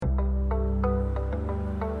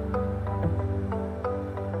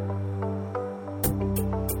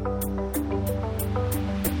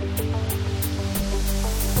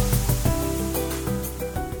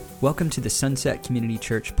Welcome to the Sunset Community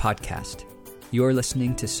Church podcast. You're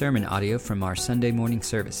listening to sermon audio from our Sunday morning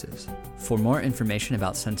services. For more information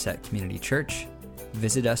about Sunset Community Church,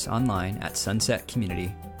 visit us online at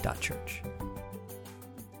sunsetcommunity.church.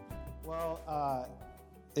 Well,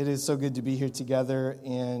 it is so good to be here together,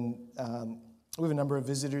 and we have a number of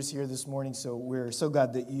visitors here this morning, so we're so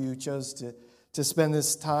glad that you chose to spend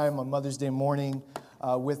this time on Mother's Day morning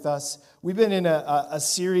with us. We've been in a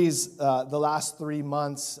series the last 3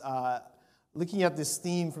 months looking at this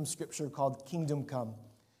theme from Scripture called Kingdom Come.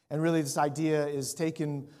 And really this idea is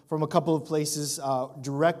taken from a couple of places,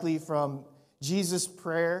 directly from Jesus'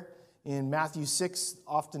 prayer in Matthew 6,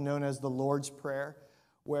 often known as the Lord's Prayer,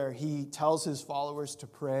 where he tells his followers to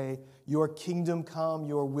pray, "Your kingdom come,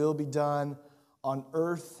 your will be done on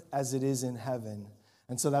earth as it is in heaven."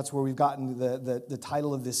 And so that's where we've gotten the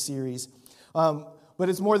title of this series. But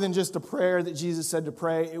it's more than just a prayer that Jesus said to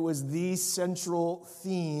pray. It was the central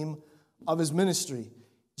theme of his ministry.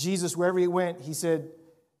 Jesus, wherever he went, he said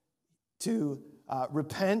to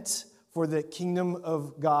repent, for the kingdom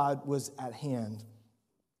of God was at hand.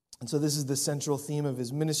 And so this is the central theme of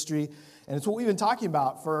his ministry. And it's what we've been talking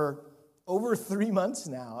about for over 3 months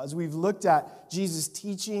now, as we've looked at Jesus'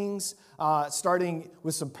 teachings, starting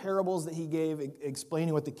with some parables that he gave,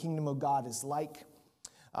 explaining what the kingdom of God is like,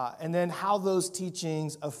 and then how those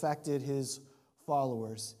teachings affected his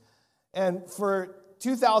followers. And for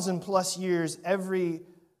 2,000 plus years, every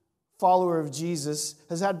follower of Jesus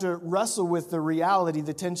has had to wrestle with the reality,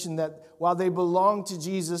 the tension that while they belong to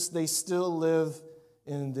Jesus, they still live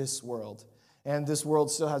in this world. And this world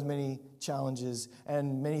still has many challenges,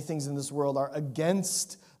 and many things in this world are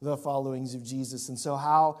against the followings of Jesus. And so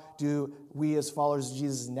how do we as followers of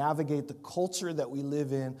Jesus navigate the culture that we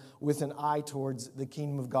live in with an eye towards the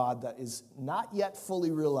kingdom of God that is not yet fully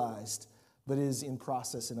realized, but is in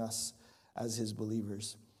process in us as his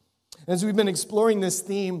believers? And as we've been exploring this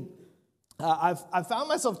theme, I've found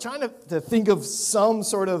myself trying to think of some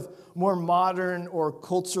sort of more modern or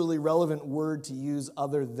culturally relevant word to use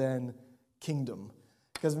other than kingdom,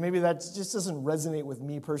 because maybe that just doesn't resonate with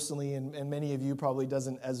me personally, and many of you probably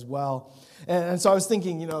doesn't as well. And so I was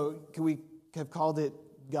thinking, could we have called it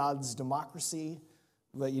God's democracy?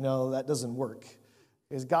 But, that doesn't work,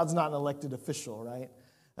 because God's not an elected official, right?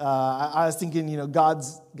 I was thinking,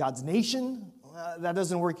 God's nation? That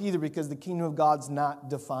doesn't work either, because the kingdom of God's not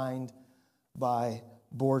defined by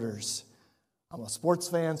borders. I'm a sports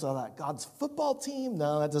fan, so I thought, God's football team?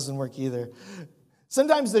 No, that doesn't work either.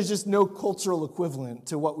 Sometimes there's just no cultural equivalent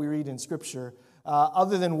to what we read in Scripture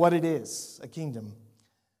other than what it is, a kingdom,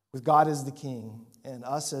 with God as the king and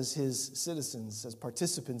us as his citizens, as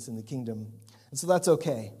participants in the kingdom. And so that's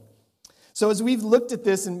okay. So as we've looked at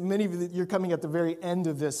this, and many of you, you're coming at the very end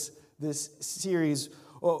of this series,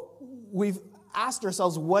 we've asked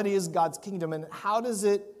ourselves, what is God's kingdom and how does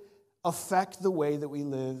it affect the way that we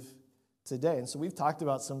live today? And so we've talked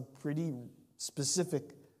about some pretty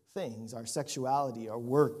specific things: our sexuality, our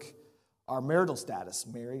work, our marital status,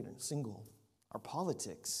 married and single, our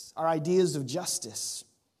politics, our ideas of justice.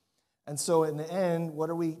 And so in the end, what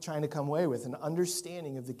are we trying to come away with? An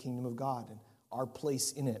understanding of the kingdom of God and our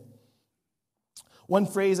place in it. One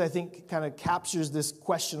phrase I think kind of captures this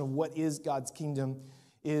question of what is God's kingdom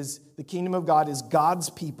is the kingdom of God is God's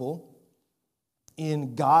people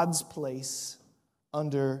in God's place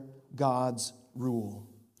under God's rule.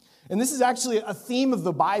 And this is actually a theme of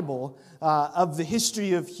the Bible, of the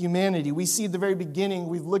history of humanity. We see at the very beginning,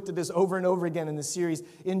 we've looked at this over and over again in the series.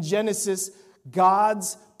 In Genesis,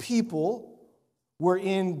 God's people were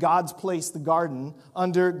in God's place, the garden,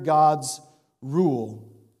 under God's rule.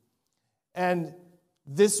 And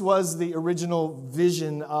this was the original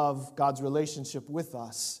vision of God's relationship with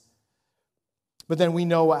us. But then we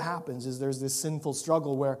know what happens is there's this sinful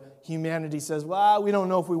struggle where humanity says, well, we don't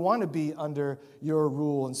know if we want to be under your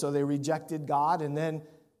rule. And so they rejected God, and then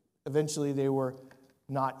eventually they were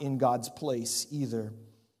not in God's place either.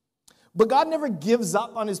 But God never gives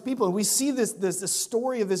up on his people. And we see this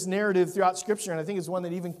story of this narrative throughout Scripture, and I think it's one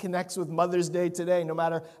that even connects with Mother's Day today. No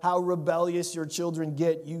matter how rebellious your children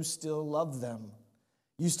get, you still love them.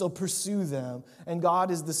 You still pursue them. And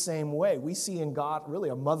God is the same way. We see in God really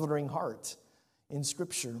a mothering heart in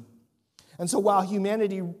Scripture. And so while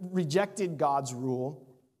humanity rejected God's rule,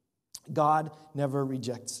 God never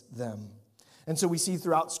rejects them. And so we see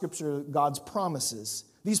throughout Scripture God's promises.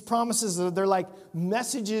 These promises, they're like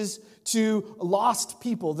messages to lost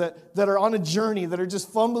people that are on a journey, that are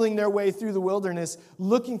just fumbling their way through the wilderness,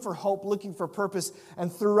 looking for hope, looking for purpose.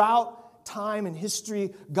 And throughout time and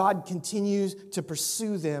history, God continues to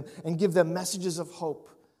pursue them and give them messages of hope,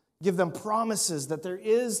 Give them promises that there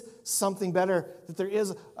is something better, that there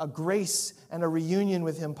is a grace and a reunion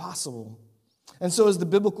with him possible. And so as the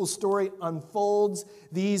biblical story unfolds,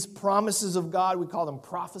 these promises of God, we call them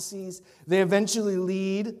prophecies, they eventually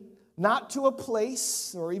lead not to a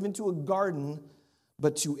place or even to a garden,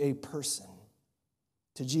 but to a person,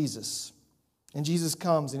 to Jesus. And Jesus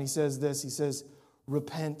comes and he says this, he says,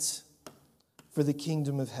 repent, for the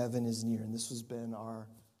kingdom of heaven is near. And this has been our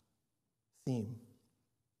theme.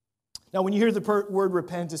 Now, when you hear the word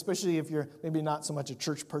repent, especially if you're maybe not so much a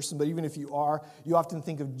church person, but even if you are, you often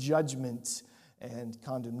think of judgment and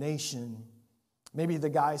condemnation. Maybe the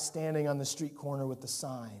guy standing on the street corner with the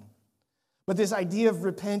sign. But this idea of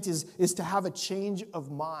repent is to have a change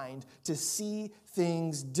of mind, to see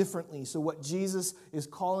things differently. So what Jesus is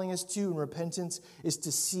calling us to in repentance is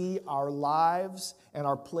to see our lives and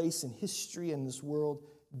our place in history and this world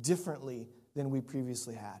differently than we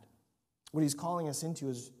previously had. What he's calling us into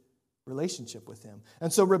is relationship with him.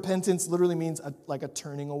 And so repentance literally means like a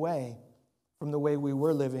turning away from the way we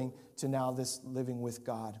were living to now this living with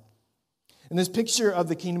God. And this picture of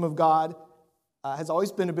the kingdom of God has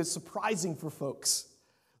always been a bit surprising for folks.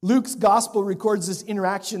 Luke's gospel records this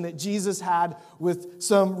interaction that Jesus had with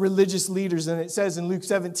some religious leaders. And it says in Luke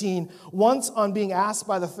 17, once on being asked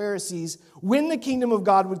by the Pharisees when the kingdom of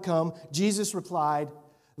God would come, Jesus replied,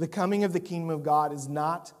 the coming of the kingdom of God is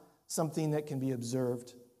not something that can be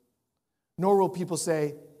observed. Nor will people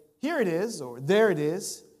say, here it is, or there it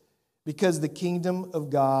is, because the kingdom of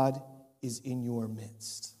God is in your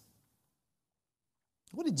midst.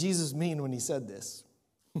 What did Jesus mean when he said this?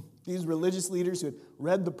 These religious leaders who had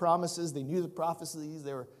read the promises, they knew the prophecies,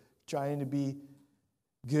 they were trying to be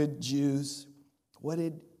good Jews. What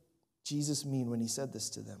did Jesus mean when he said this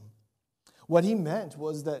to them? What he meant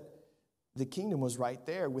was that the kingdom was right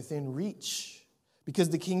there within reach, because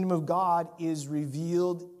the kingdom of God is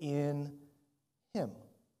revealed in him,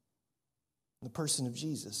 the person of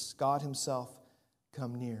Jesus, God himself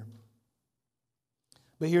come near.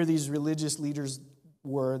 But here these religious leaders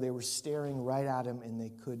they were staring right at him and they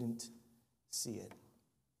couldn't see it.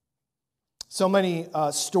 So many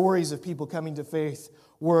stories of people coming to faith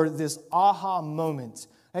were this aha moment.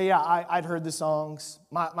 Hey, yeah, I'd heard the songs.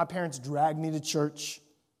 My parents dragged me to church.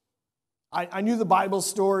 I knew the Bible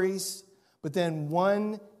stories, but then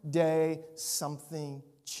one day something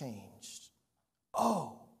changed.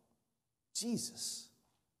 Oh, Jesus.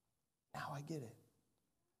 Now I get it.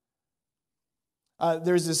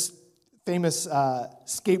 There's this famous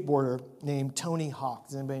skateboarder named Tony Hawk.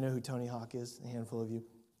 Does anybody know who Tony Hawk is? A handful of you.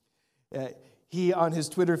 He, on his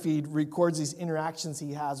Twitter feed, records these interactions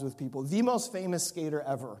he has with people. The most famous skater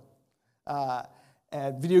ever.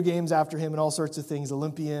 And video games after him and all sorts of things,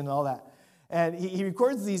 Olympian and all that. And he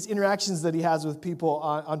records these interactions that he has with people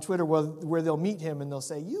on Twitter where they'll meet him and they'll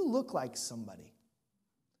say, you look like somebody.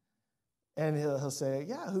 And he'll say,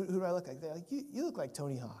 yeah, who do I look like? They're like, you look like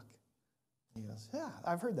Tony Hawk. He goes, yeah,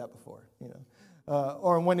 I've heard that before.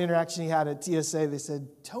 Or in one interaction he had at TSA, they said,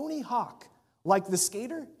 Tony Hawk, like the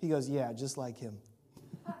skater? He goes, yeah, just like him.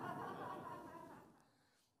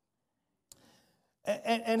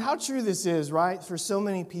 And how true this is, right? For so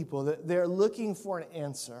many people, that they're looking for an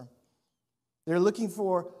answer. They're looking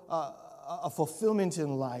for a fulfillment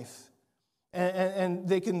in life. And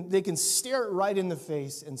they can stare it right in the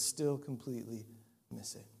face and still completely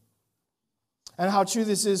miss it. And how true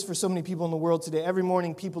this is for so many people in the world today. Every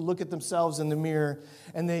morning people look at themselves in the mirror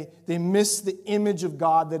and they miss the image of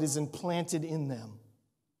God that is implanted in them.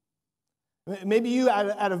 Maybe you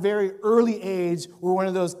at a very early age were one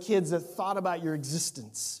of those kids that thought about your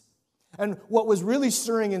existence. And what was really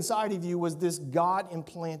stirring inside of you was this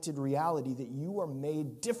God-implanted reality that you are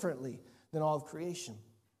made differently than all of creation.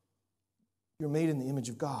 You're made in the image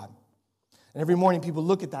of God. And every morning people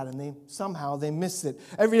look at that and they miss it.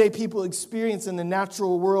 Every day people experience in the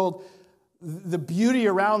natural world the beauty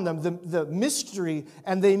around them, the mystery,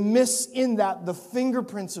 and they miss in that the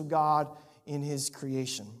fingerprints of God in his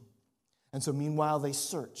creation. And so meanwhile they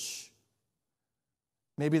search.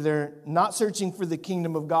 Maybe they're not searching for the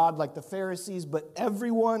kingdom of God like the Pharisees, but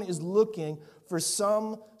everyone is looking for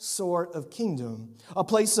some sort of kingdom, a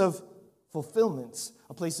place of fulfillment,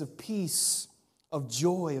 a place of peace, of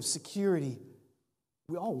joy, of security.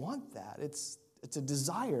 We all want that. It's a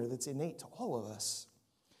desire that's innate to all of us.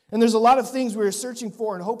 And there's a lot of things we're searching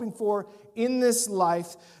for and hoping for in this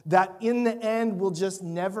life that in the end will just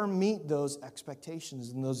never meet those expectations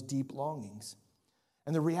and those deep longings.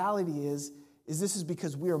 And the reality is this is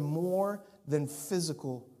because we are more than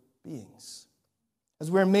physical beings.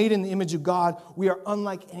 As we're made in the image of God, we are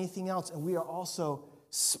unlike anything else, and we are also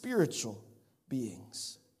spiritual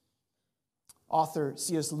beings. Author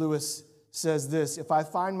C.S. Lewis says this: if I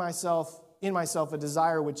find in myself a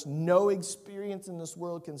desire which no experience in this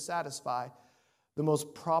world can satisfy, the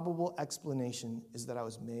most probable explanation is that I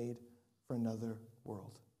was made for another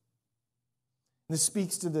world. This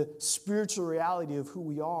speaks to the spiritual reality of who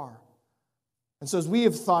we are. And so as we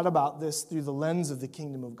have thought about this through the lens of the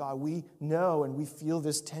kingdom of God, we know and we feel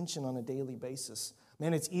this tension on a daily basis.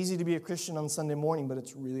 Man, it's easy to be a Christian on Sunday morning, but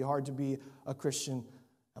it's really hard to be a Christian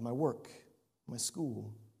at my work, my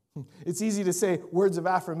school. It's easy to say words of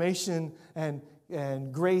affirmation and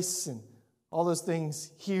grace and all those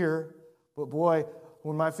things here, but boy,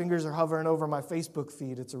 when my fingers are hovering over my Facebook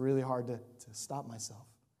feed, it's really hard to stop myself.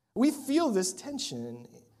 We feel this tension,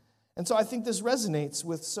 and so I think this resonates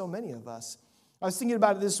with so many of us. I was thinking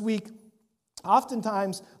about it this week.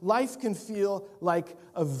 Oftentimes, life can feel like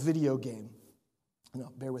a video game.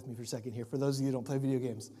 No, bear with me for a second here, for those of you who don't play video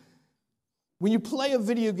games. When you play a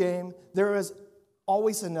video game, there is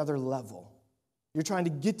always another level. You're trying to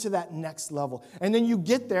get to that next level. And then you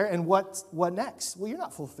get there, and what next? Well, you're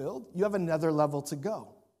not fulfilled. You have another level to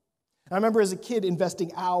go. And I remember as a kid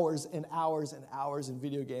investing hours and hours and hours in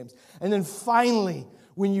video games. And then finally,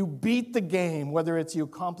 when you beat the game, whether it's you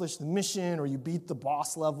accomplish the mission or you beat the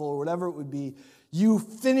boss level or whatever it would be, you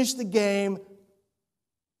finish the game,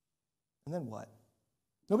 and then what?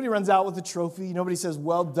 Nobody runs out with a trophy. Nobody says,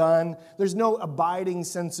 well done. There's no abiding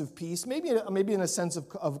sense of peace. Maybe in a sense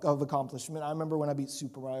of accomplishment. I remember when I beat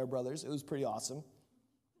Super Mario Brothers. It was pretty awesome.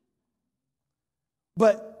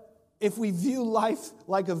 But if we view life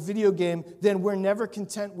like a video game, then we're never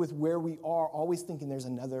content with where we are, always thinking there's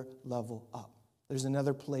another level up. There's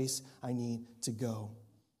another place I need to go.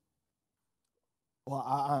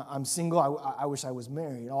 Well, I'm single. I wish I was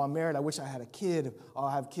married. Oh, I'm married. I wish I had a kid. Oh,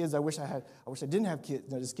 I have kids. I wish I didn't have kids.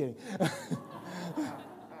 No, just kidding.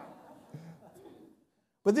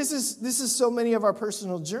 But this is so many of our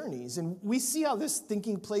personal journeys, and we see how this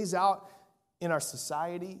thinking plays out in our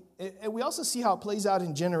society, and we also see how it plays out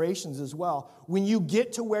in generations as well. When you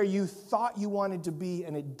get to where you thought you wanted to be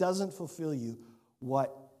and it doesn't fulfill you,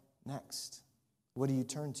 what next? What do you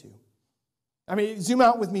turn to? I mean, zoom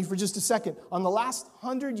out with me for just a second. On the last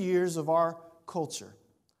 100 years of our culture,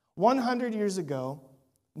 100 years ago,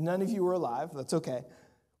 none of you were alive, that's okay,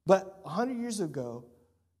 but 100 years ago,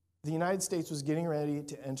 the United States was getting ready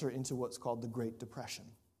to enter into what's called the Great Depression,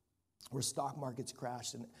 where stock markets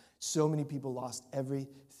crashed and so many people lost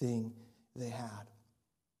everything they had.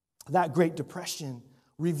 That Great Depression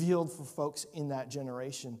revealed for folks in that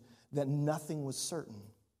generation that nothing was certain,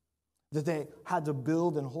 that they had to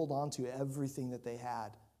build and hold on to everything that they had.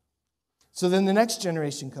 So then the next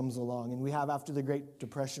generation comes along, and we have, after the Great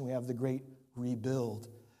Depression, we have the Great Rebuild,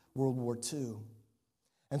 World War II.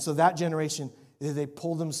 And so that generation, they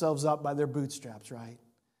pull themselves up by their bootstraps, right?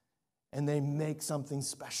 And they make something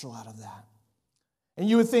special out of that. And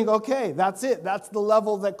you would think, okay, that's it. That's the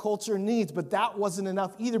level that culture needs. But that wasn't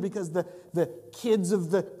enough either, because the kids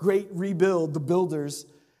of the Great Rebuild, the builders,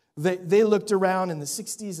 they looked around in the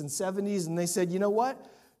 60s and 70s and they said, you know what?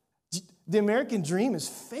 The American dream is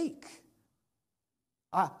fake.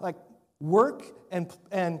 Like work and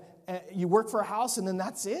you work for a house and then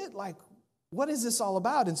that's it? Like, what is this all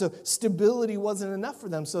about? And so stability wasn't enough for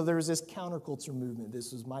them. So there was this counterculture movement.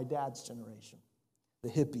 This was my dad's generation, the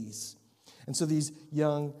hippies. And so these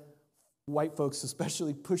young white folks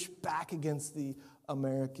especially pushed back against the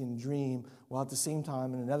American dream, while at the same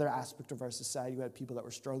time, in another aspect of our society, you had people that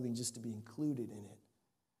were struggling just to be included in it.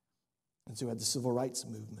 And so we had the civil rights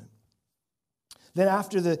movement. Then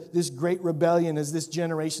after this great rebellion, as this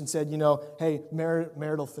generation said, you know, hey,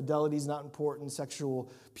 marital fidelity is not important,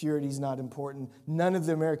 sexual purity is not important, none of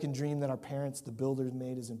the American dream that our parents, the builders,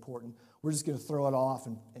 made is important. We're just going to throw it off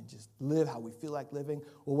and just live how we feel like living.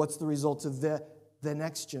 Well, what's the result of the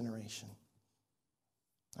next generation?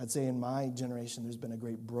 I'd say in my generation, there's been a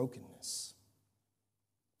great brokenness.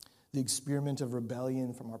 The experiment of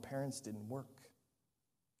rebellion from our parents didn't work.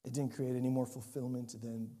 It didn't create any more fulfillment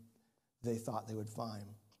than they thought they would find.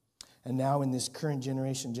 And now in this current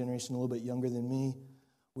generation a little bit younger than me,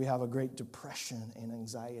 we have a great depression and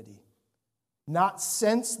anxiety. Not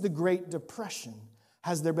since the Great Depression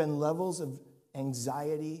has there been levels of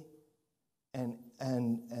anxiety and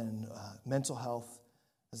mental health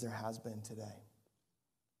as there has been today.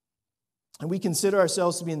 And we consider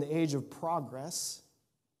ourselves to be in the age of progress,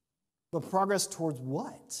 but progress towards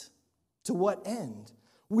what? To what end?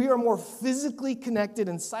 We are more physically connected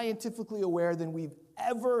and scientifically aware than we've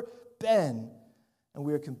ever been, and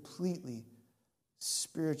we are completely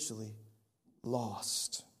spiritually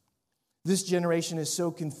lost. This generation is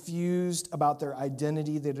so confused about their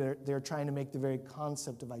identity that they're trying to make the very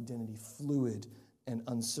concept of identity fluid and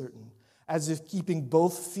uncertain, as if keeping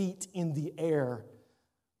both feet in the air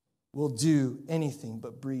will do anything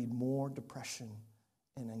but breed more depression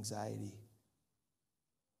and anxiety.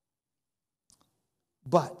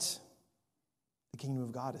 But the kingdom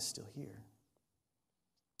of God is still here.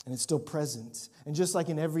 And it's still present. And just like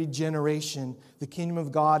in every generation, the kingdom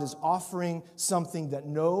of God is offering something that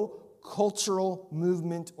no cultural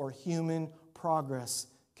movement or human progress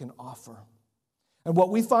can offer. And what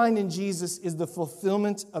we find in Jesus is the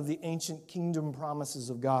fulfillment of the ancient kingdom promises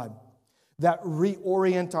of God that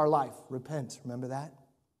reorient our life. Repent, remember that?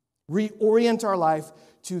 Reorient our life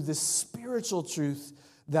to the spiritual truth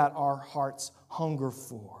that our hearts hunger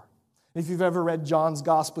for. If you've ever read John's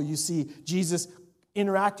gospel, you see Jesus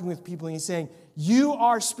interacting with people and he's saying, you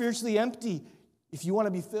are spiritually empty. If you want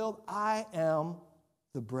to be filled, I am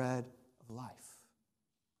the bread of life.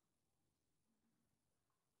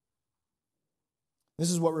 This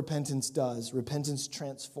is what repentance does. Repentance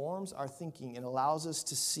transforms our thinking and allows us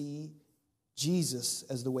to see Jesus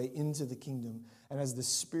as the way into the kingdom and as the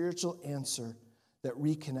spiritual answer that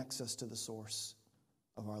reconnects us to the source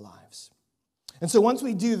of our lives. And so once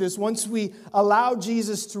we do this, once we allow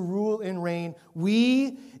Jesus to rule and reign,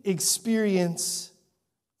 we experience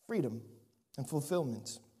freedom and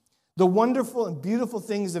fulfillment. The wonderful and beautiful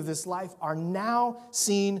things of this life are now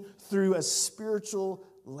seen through a spiritual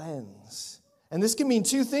lens. And this can mean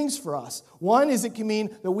two things for us. One is it can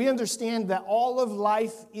mean that we understand that all of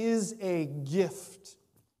life is a gift.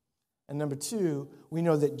 And number two, we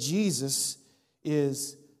know that Jesus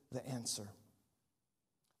is the answer.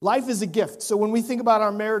 Life is a gift. So when we think about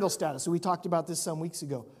our marital status, so we talked about this some weeks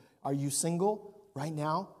ago. Are you single right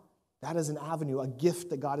now? That is an avenue, a gift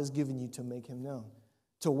that God has given you to make Him known,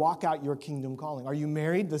 to walk out your kingdom calling. Are you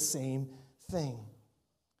married? The same thing.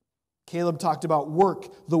 Caleb talked about work,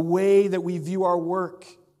 the way that we view our work.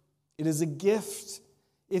 It is a gift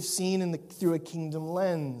if seen through a kingdom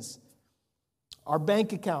lens. Our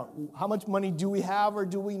bank account, how much money do we have or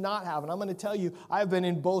do we not have? And I'm going to tell you, I've been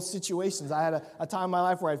in both situations. I had a time in my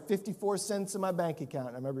life where I had 54 cents in my bank account.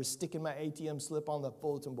 I remember sticking my ATM slip on the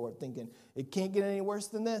bulletin board thinking, it can't get any worse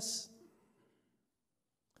than this.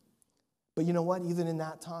 But you know what? Even in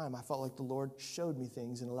that time, I felt like the Lord showed me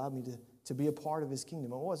things and allowed me to be a part of His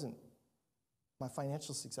kingdom. My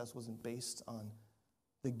financial success wasn't based on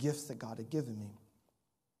the gifts that God had given me.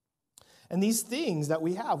 And these things that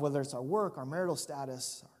we have, whether it's our work, our marital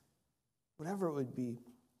status, whatever it would be,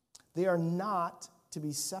 they are not to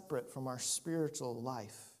be separate from our spiritual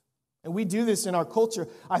life. And we do this in our culture.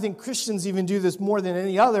 I think Christians even do this more than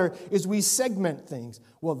any other, is we segment things.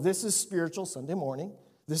 Well, this is spiritual Sunday morning.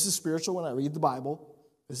 This is spiritual when I read the Bible.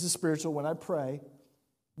 This is spiritual when I pray.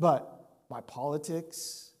 But my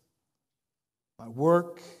politics, my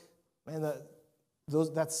work, man,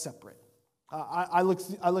 that's separate. I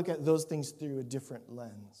look at those things through a different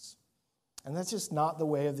lens. And that's just not the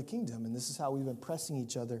way of the kingdom. And this is how we've been pressing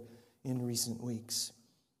each other in recent weeks.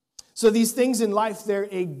 So these things in life, they're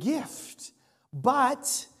a gift,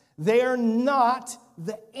 but they are not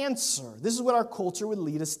the answer. This is what our culture would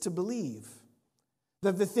lead us to believe.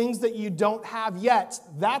 That the things that you don't have yet,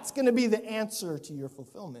 that's going to be the answer to your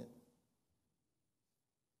fulfillment.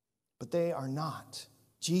 But they are not.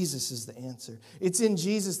 Jesus is the answer. It's in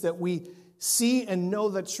Jesus that we see and know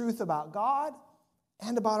the truth about God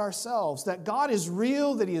and about ourselves. That God is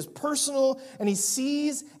real, that He is personal, and He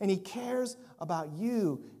sees and He cares about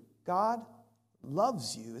you. God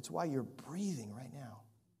loves you. It's why you're breathing right now.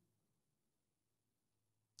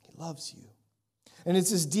 He loves you. And it's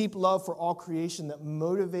His deep love for all creation that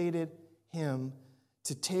motivated Him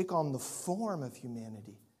to take on the form of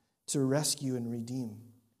humanity, to rescue and redeem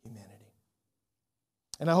humanity.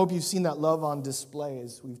 And I hope you've seen that love on display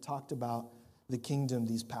as we've talked about the kingdom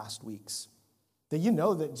these past weeks. That you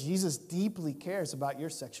know that Jesus deeply cares about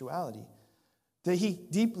your sexuality. That He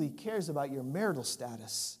deeply cares about your marital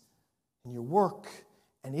status and your work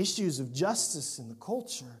and issues of justice in the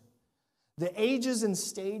culture. The ages and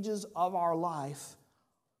stages of our life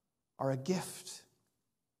are a gift.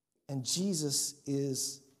 And Jesus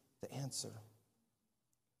is the answer.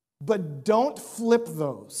 But don't flip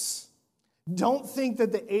those. Don't think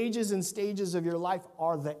that the ages and stages of your life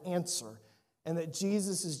are the answer and that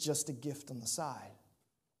Jesus is just a gift on the side.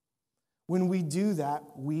 When we do that,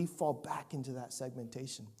 we fall back into that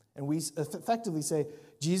segmentation. And we effectively say,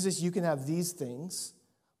 Jesus, you can have these things,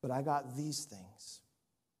 but I got these things.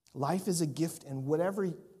 Life is a gift, and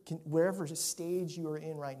wherever stage you are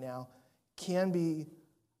in right now can be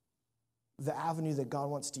the avenue that God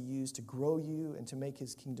wants to use to grow you and to make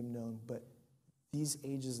his kingdom known. But these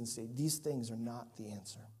ages and stages, these things are not the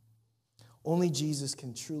answer. Only Jesus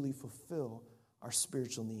can truly fulfill our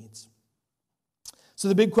spiritual needs. So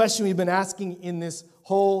the big question we've been asking in this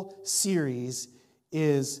whole series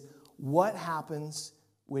is, what happens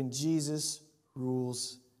when Jesus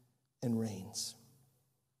rules and reigns?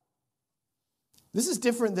 This is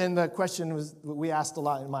different than the question we asked a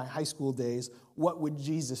lot in my high school days, what would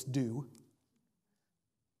Jesus do?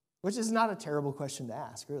 Which is not a terrible question to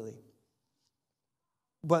ask, really.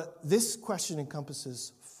 But this question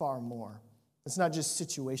encompasses far more. It's not just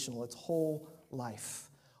situational, it's whole life.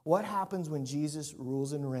 What happens when Jesus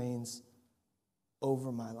rules and reigns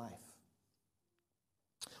over my life?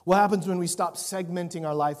 What happens when we stop segmenting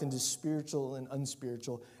our life into spiritual and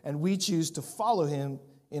unspiritual, and we choose to follow him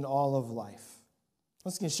in all of life? I'm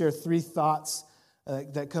just going to share 3 thoughts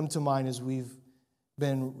that come to mind as we've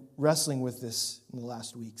been wrestling with this in the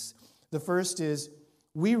last weeks. The first is,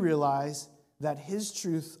 we realize that his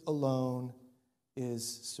truth alone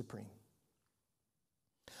is supreme.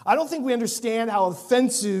 I don't think we understand how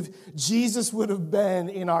offensive Jesus would have been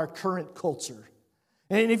in our current culture.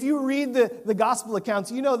 And if you read the gospel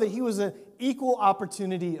accounts, you know that he was an equal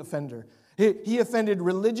opportunity offender. He offended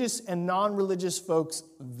religious and non-religious folks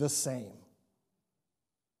the same.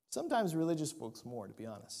 Sometimes religious folks more, to be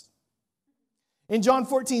honest. In John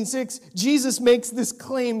 14:6, Jesus makes this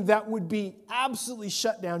claim that would be absolutely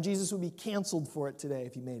shut down. Jesus would be canceled for it today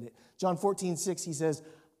if he made it. John 14:6, he says,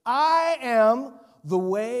 I am the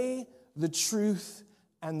way, the truth,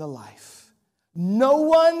 and the life. No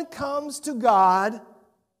one comes to God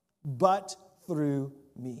but through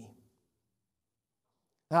me.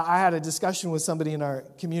 Now, I had a discussion with somebody in our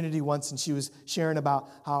community once, and she was sharing about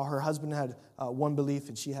how her husband had one belief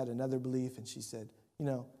and she had another belief, and she said,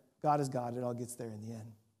 God is God, it all gets there in the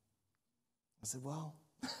end. I said, well,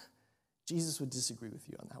 Jesus would disagree with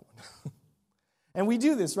you on that one. And we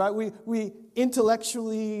do this, right? We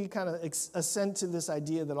intellectually kind of assent to this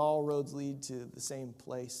idea that all roads lead to the same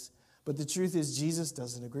place. But the truth is, Jesus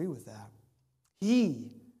doesn't agree with that.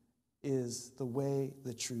 He is the way,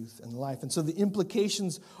 the truth, and the life. And so the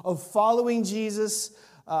implications of following Jesus,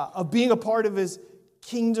 of being a part of his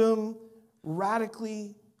kingdom,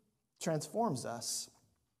 radically transforms us.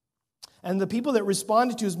 And the people that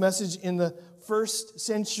responded to his message in the first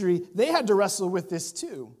century, they had to wrestle with this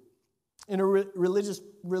too. In a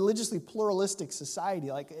religiously pluralistic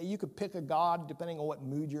society, like you could pick a god depending on what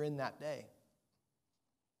mood you're in that day.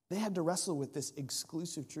 They had to wrestle with this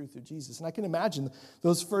exclusive truth of Jesus. And I can imagine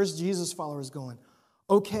those first Jesus followers going,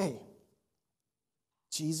 okay,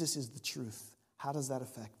 Jesus is the truth. How does that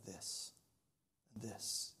affect this, and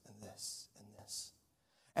this, and this, and this?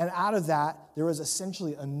 And out of that, there was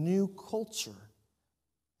essentially a new culture,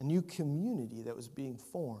 a new community that was being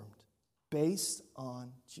formed based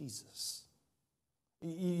on Jesus.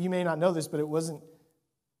 You may not know this, but it wasn't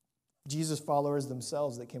Jesus followers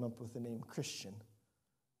themselves that came up with the name Christian.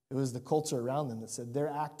 It was the culture around them that said they're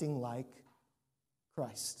acting like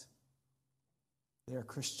Christ. They are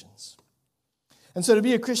Christians. And so to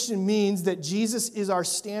be a Christian means that Jesus is our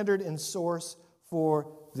standard and source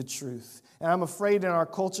for the truth. And I'm afraid in our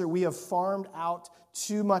culture we have farmed out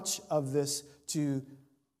too much of this to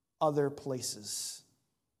other places.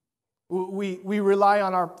 We rely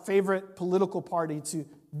on our favorite political party to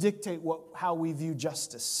dictate how we view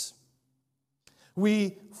justice.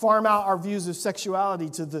 We farm out our views of sexuality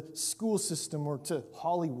to the school system or to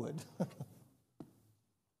Hollywood.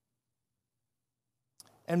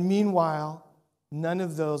 And meanwhile, none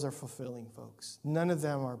of those are fulfilling, folks. None of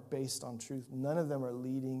them are based on truth. None of them are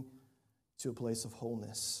leading to a place of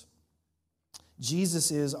wholeness.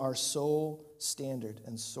 Jesus is our sole standard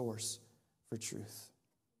and source for truth.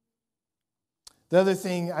 The other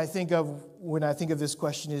thing I think of when I think of this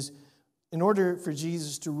question is, in order for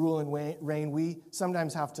Jesus to rule and reign, we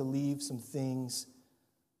sometimes have to leave some things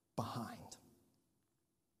behind.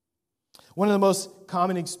 One of the most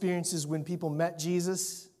common experiences when people met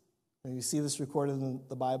Jesus, and you see this recorded in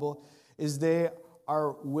the Bible, is they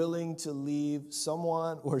are willing to leave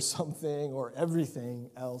someone or something or everything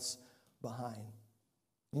else behind.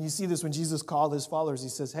 And you see this when Jesus called his followers. He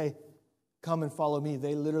says, hey, come and follow me.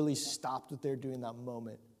 They literally stopped what they're doing that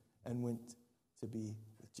moment and went to be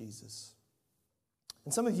with Jesus.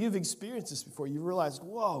 And some of you have experienced this before. You realized,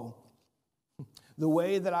 whoa, the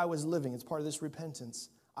way that I was living, it's part of this repentance.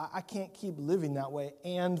 I can't keep living that way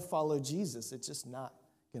and follow Jesus. It's just not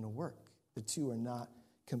going to work. The two are not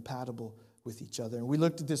compatible with each other. And we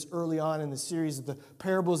looked at this early on in the series of the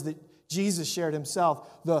parables that Jesus shared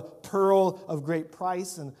himself, the pearl of great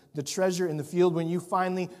price and the treasure in the field. When you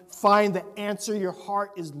finally find the answer your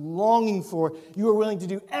heart is longing for, you are willing to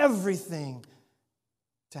do everything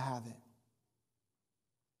to have it.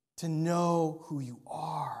 To know who you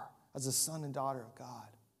are as a son and daughter of God.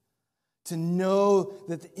 To know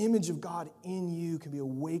that the image of God in you can be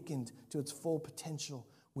awakened to its full potential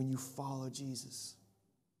when you follow Jesus.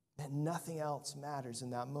 That nothing else matters in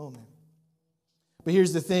that moment. But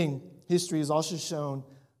here's the thing. History has also shown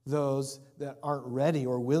those that aren't ready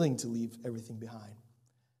or willing to leave everything behind.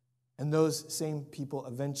 And those same people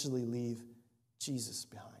eventually leave Jesus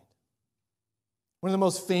behind. One of the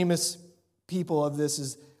most famous people of this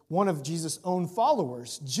is one of Jesus' own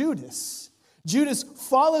followers, Judas. Judas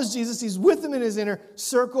follows Jesus. He's with him in his inner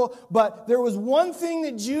circle. But there was one thing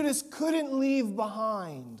that Judas couldn't leave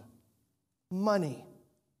behind: money.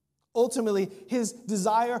 Ultimately, his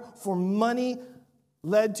desire for money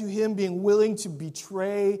led to him being willing to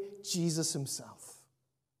betray Jesus himself.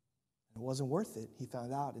 It wasn't worth it, he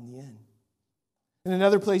found out in the end. In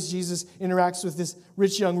another place, Jesus interacts with this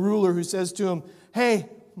rich young ruler who says to him, "Hey,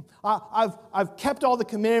 I've kept all the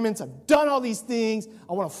commandments. I've done all these things.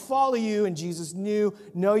 I want to follow you." And Jesus knew,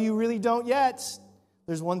 no, you really don't yet.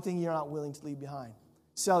 There's one thing you're not willing to leave behind.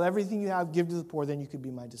 Sell everything you have, give to the poor, then you could be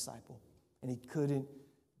my disciple. And he couldn't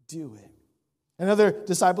do it. Another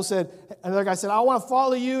guy said, "I want to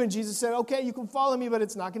follow you." And Jesus said, "Okay, you can follow me, but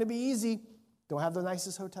it's not going to be easy. Don't have the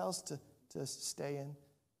nicest hotels to stay in."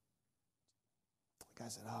 The guy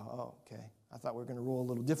said, oh, okay. I thought we were going to rule a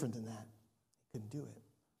little different than that. He couldn't do it.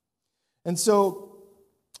 And so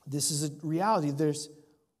this is a reality. There's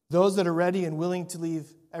those that are ready and willing to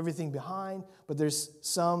leave everything behind, but there's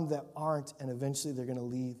some that aren't, and eventually they're going to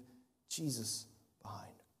leave Jesus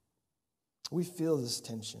behind. We feel this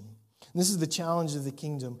tension. And this is the challenge of the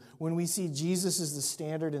kingdom. When we see Jesus as the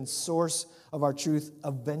standard and source of our truth,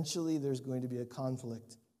 eventually there's going to be a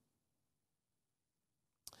conflict.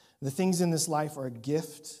 The things in this life are a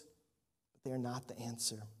gift, but they are not the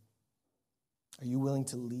answer. Are you willing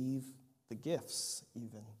to leave the gifts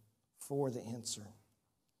even for the answer?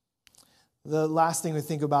 The last thing we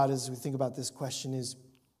think about as we think about this question is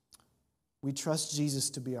we trust Jesus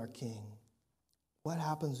to be our king. What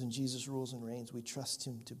happens when Jesus rules and reigns? We trust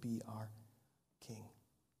him to be our king.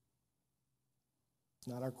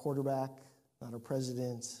 Not our quarterback, not our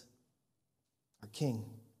president, our king.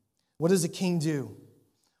 What does a king do?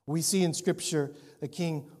 We see in Scripture a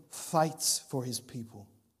king fights for his people.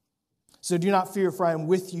 So do not fear, for I am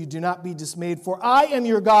with you. Do not be dismayed, for I am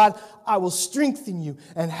your God. I will strengthen you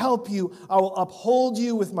and help you. I will uphold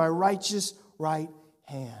you with my righteous right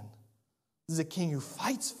hand. This is a king who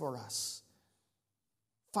fights for us.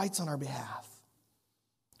 Fights on our behalf.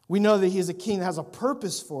 We know that he is a king that has a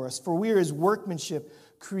purpose for us, for we are his workmanship,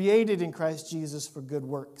 created in Christ Jesus for good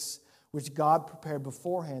works, which God prepared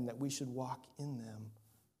beforehand that we should walk in them.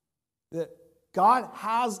 That God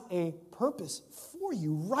has a purpose for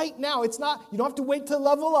you right now. It's not, you don't have to wait to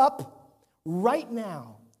level up. Right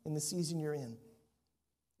now, in the season you're in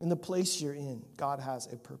the place you're in, God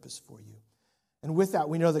has a purpose for you. And with that,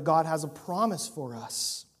 we know that God has a promise for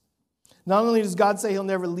us. Not only does God say he'll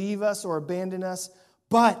never leave us or abandon us,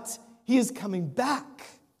 but he is coming back.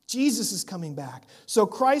 Jesus is coming back. So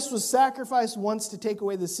Christ was sacrificed once to take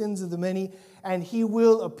away the sins of the many, and he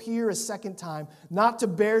will appear a second time, not to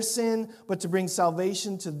bear sin, but to bring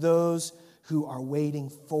salvation to those who are waiting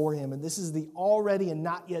for him. And this is the already and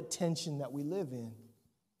not yet tension that we live in.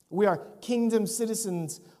 We are kingdom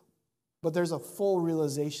citizens, but there's a full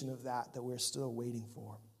realization of that we're still waiting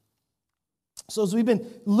for. So as we've been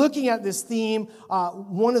looking at this theme,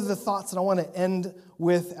 one of the thoughts that I want to end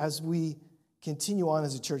with as we continue on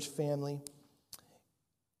as a church family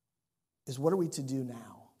is, what are we to do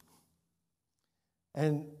now?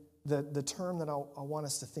 And the term that I want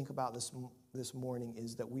us to think about this morning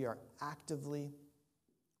is that we are actively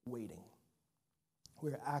waiting.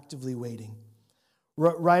 We are actively waiting.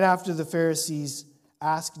 Right after the Pharisees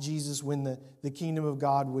asked Jesus when the kingdom of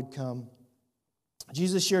God would come,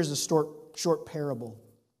 Jesus shares a short parable.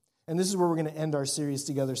 And this is where we're going to end our series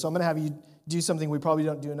together. So I'm going to have you do something we probably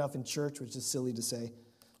don't do enough in church, which is silly to say.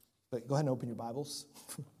 But go ahead and open your Bibles.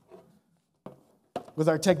 With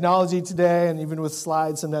our technology today, and even with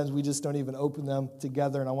slides, sometimes we just don't even open them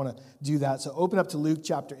together, and I want to do that. So open up to Luke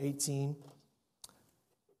chapter 18.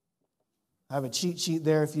 I have a cheat sheet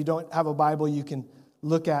there. If you don't have a Bible, you can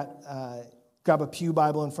look at, grab a pew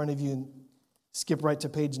Bible in front of you and skip right to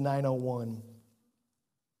page 901.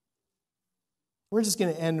 We're just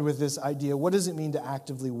going to end with this idea. What does it mean to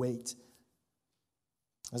actively wait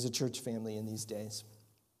as a church family in these days?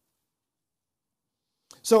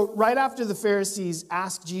 So right after the Pharisees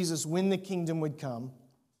asked Jesus when the kingdom would come,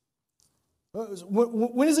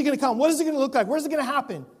 when is it going to come? What is it going to look like? Where's it going to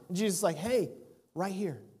happen? And Jesus is like, hey, right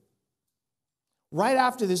here. Right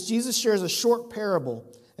after this, Jesus shares a short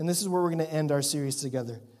parable, and this is where we're going to end our series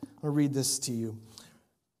together. I'll read this to you.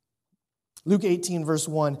 Luke 18, verse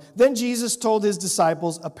 1. Then Jesus told his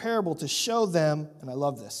disciples a parable to show them, and I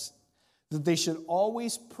love this, that they should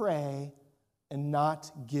always pray and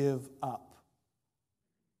not give up.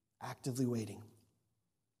 Actively waiting.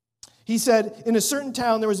 He said, in a certain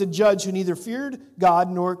town there was a judge who neither feared God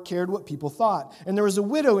nor cared what people thought. And there was a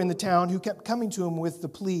widow in the town who kept coming to him with the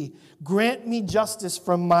plea, grant me justice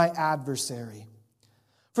from my adversary.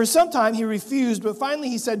 For some time he refused, but finally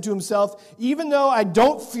he said to himself, even though I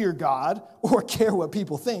don't fear God or care what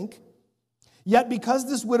people think, yet because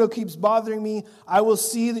this widow keeps bothering me, I will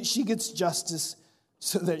see that she gets justice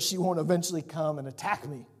so that she won't eventually come and attack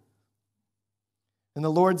me. And the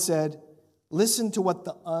Lord said, listen to what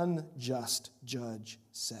the unjust judge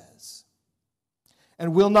says.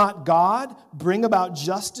 And will not God bring about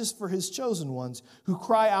justice for his chosen ones who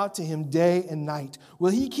cry out to him day and night?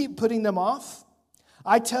 Will he keep putting them off?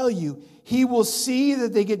 I tell you, he will see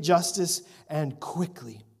that they get justice and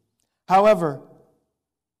quickly. However,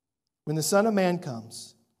 when the Son of Man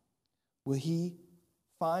comes, will he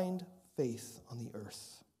find faith on the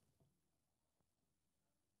earth?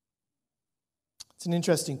 It's an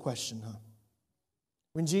interesting question, huh?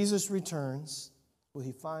 When Jesus returns, will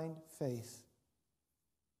he find faith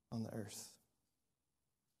on the earth?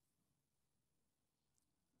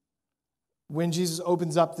 When Jesus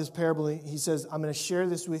opens up this parable, he says, I'm going to share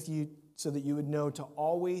this with you so that you would know to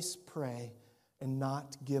always pray and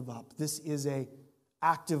not give up. This is a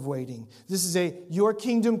active waiting. This is a your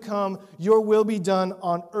kingdom come, your will be done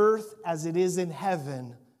on earth as it is in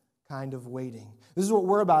heaven kind of waiting. This is what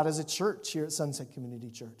we're about as a church here at Sunset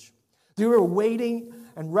Community Church. We were waiting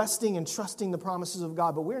and resting and trusting the promises of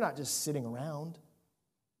God, but we're not just sitting around.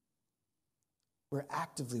 We're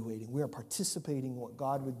actively waiting. We are participating in what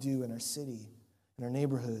God would do in our city, in our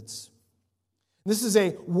neighborhoods. This is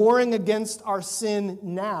a warring against our sin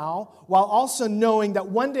now, while also knowing that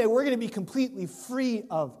one day we're going to be completely free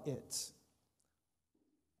of it.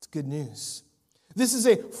 It's good news. This is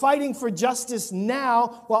a fighting for justice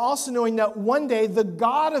now, while also knowing that one day the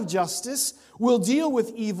God of justice will deal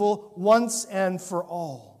with evil once and for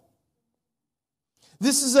all.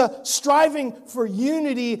 This is a striving for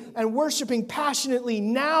unity and worshiping passionately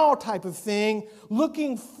now type of thing,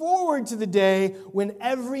 looking forward to the day when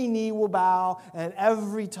every knee will bow and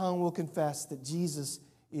every tongue will confess that Jesus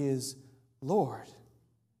is Lord.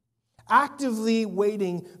 Actively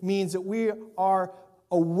waiting means that we are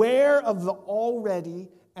aware of the already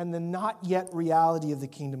and the not yet reality of the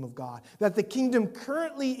kingdom of God. That the kingdom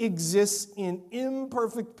currently exists in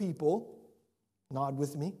imperfect people, nod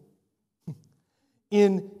with me,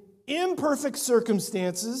 in imperfect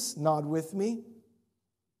circumstances, nod with me,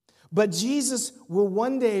 but Jesus will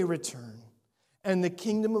one day return and the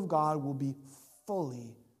kingdom of God will be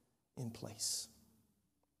fully in place.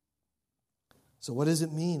 So what does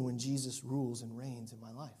it mean when Jesus rules and reigns in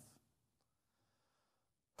my life?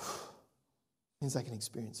 It means I can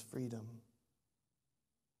experience freedom,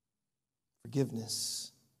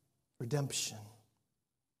 forgiveness, redemption.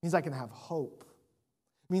 It means I can have hope.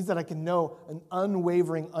 It means that I can know an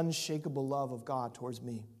unwavering, unshakable love of God towards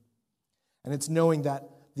me. And it's knowing that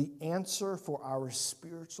the answer for our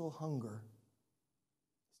spiritual hunger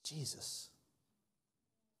is Jesus.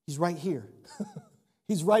 He's right here.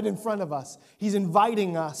 He's right in front of us. He's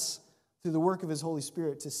inviting us through the work of His Holy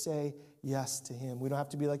Spirit to say yes to Him. We don't have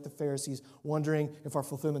to be like the Pharisees, wondering if our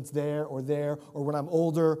fulfillment's there, or when I'm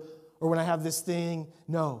older, or when I have this thing.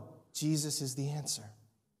 No, Jesus is the answer.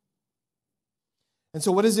 And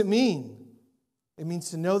so what does it mean? It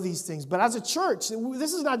means to know these things. But as a church,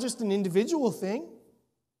 this is not just an individual thing.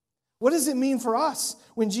 What does it mean for us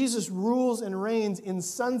when Jesus rules and reigns in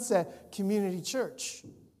Sunset Community Church?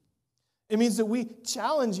 It means that we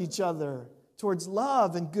challenge each other towards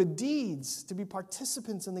love and good deeds, to be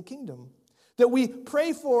participants in the kingdom. That we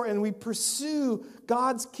pray for and we pursue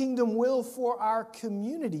God's kingdom will for our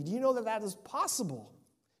community. Do you know that that is possible?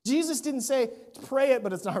 Jesus didn't say, pray it,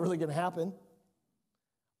 but it's not really going to happen.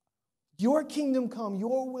 Your kingdom come,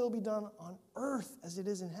 your will be done on earth as it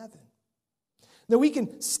is in heaven. That we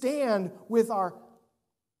can stand with our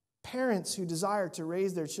parents who desire to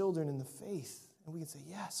raise their children in the faith. And we can say,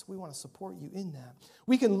 yes, we want to support you in that.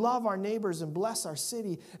 We can love our neighbors and bless our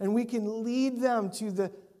city. And we can lead them to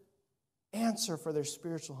the answer for their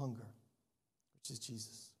spiritual hunger, which is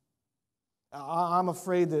Jesus. I'm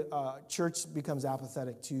afraid that church becomes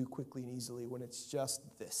apathetic too quickly and easily when it's just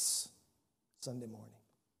this Sunday morning.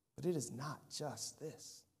 But it is not just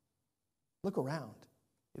this. Look around.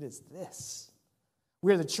 It is this.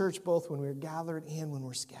 We are the church both when we're gathered and when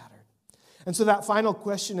we're scattered. And so that final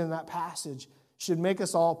question in that passage should make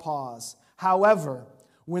us all pause. However,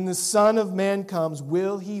 when the Son of Man comes,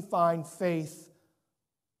 will he find faith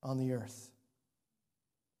on the earth?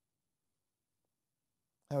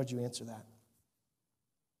 How would you answer that?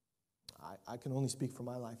 I can only speak for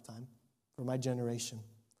my lifetime, for my generation.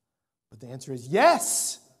 But the answer is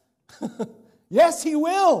yes. Yes, he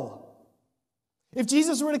will. If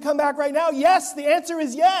Jesus were to come back right now, yes, the answer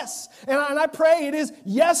is yes. And I pray it is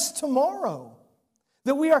yes tomorrow.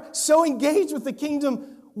 That we are so engaged with the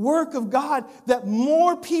kingdom work of God that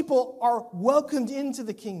more people are welcomed into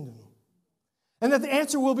the kingdom. And that the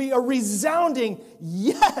answer will be a resounding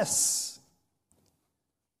yes.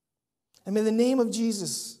 And may the name of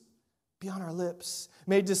Jesus be on our lips.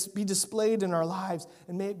 May it be displayed in our lives.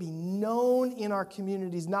 And may it be known in our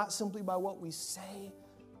communities, not simply by what we say,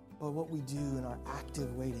 but what we do in our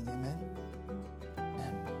active waiting. Amen?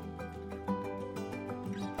 Amen.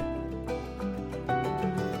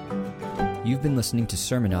 You've been listening to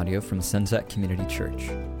sermon audio from Sunset Community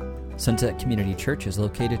Church. Sunset Community Church is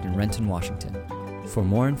located in Renton, Washington. For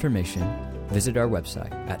more information, visit our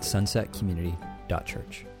website at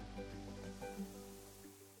sunsetcommunity.church.